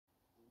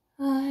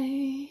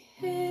I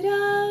hid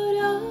out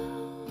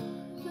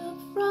on the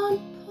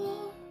front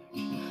porch.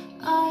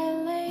 I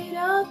laid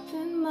up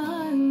in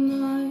my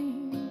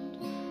mind.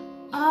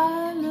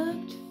 I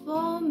looked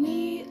for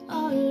me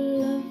a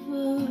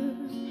lover,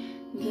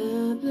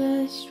 the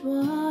best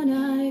one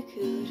I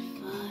could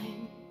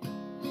find.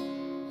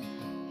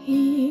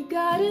 He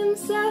got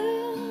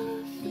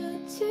himself a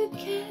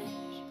ticket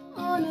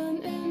on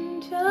an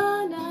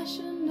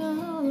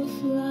international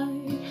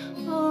flight.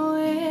 Oh,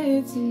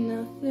 it's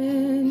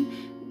nothing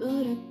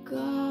but a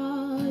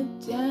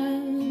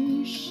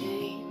goddamn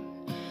shame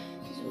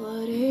is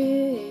what it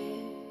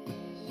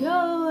is.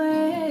 Oh,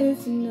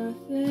 it's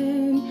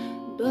nothing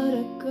but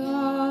a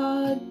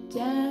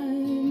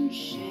goddamn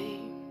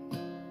shame.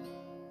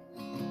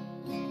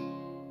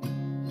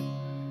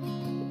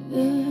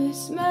 The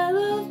smell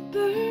of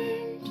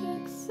burnt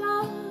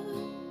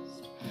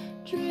exhaust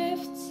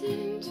drifts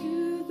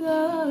into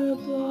the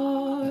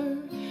bar.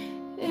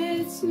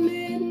 It's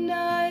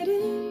midnight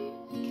in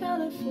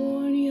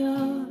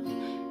California.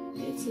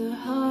 It's a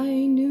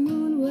high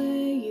noon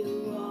where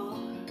you are.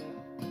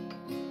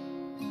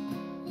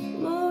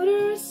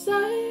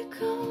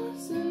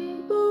 Motorcycles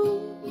and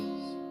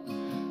booze,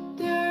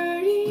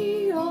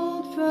 dirty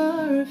old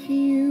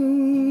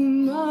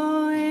perfume.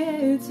 Oh,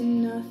 it's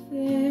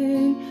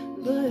nothing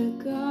but a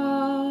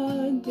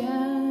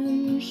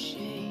goddamn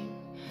shame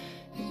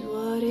is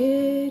what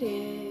it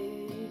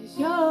is.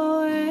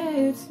 Oh,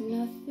 it's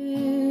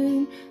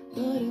nothing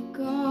but a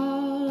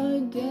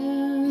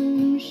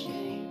goddamn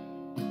shame.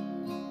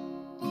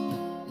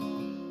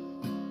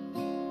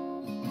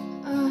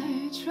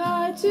 I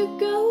tried to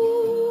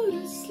go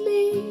to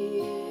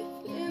sleep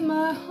in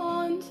my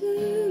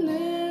haunted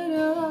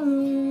little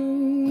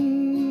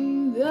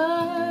room.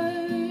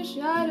 The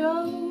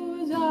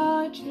shadows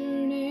are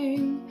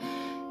turning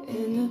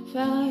in the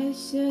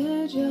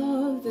passage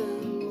of the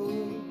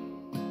moon.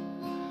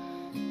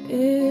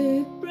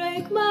 It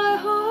breaks my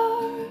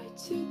heart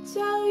to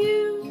tell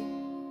you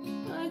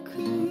I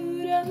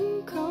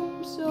couldn't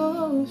come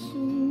so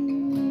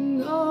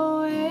soon.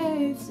 Oh,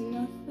 it's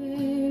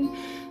nothing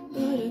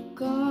but a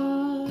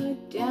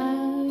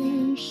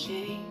goddamn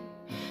shame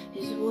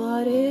is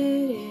what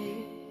it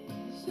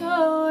is.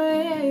 Oh,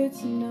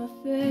 it's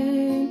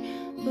nothing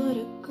but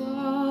a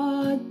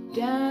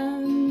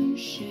goddamn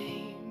shame.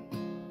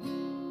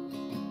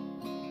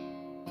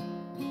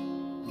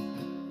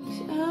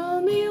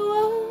 Tell me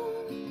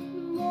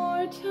one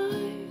more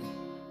time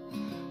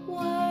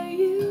why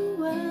you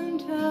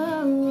went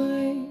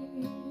away.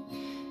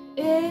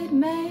 It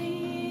may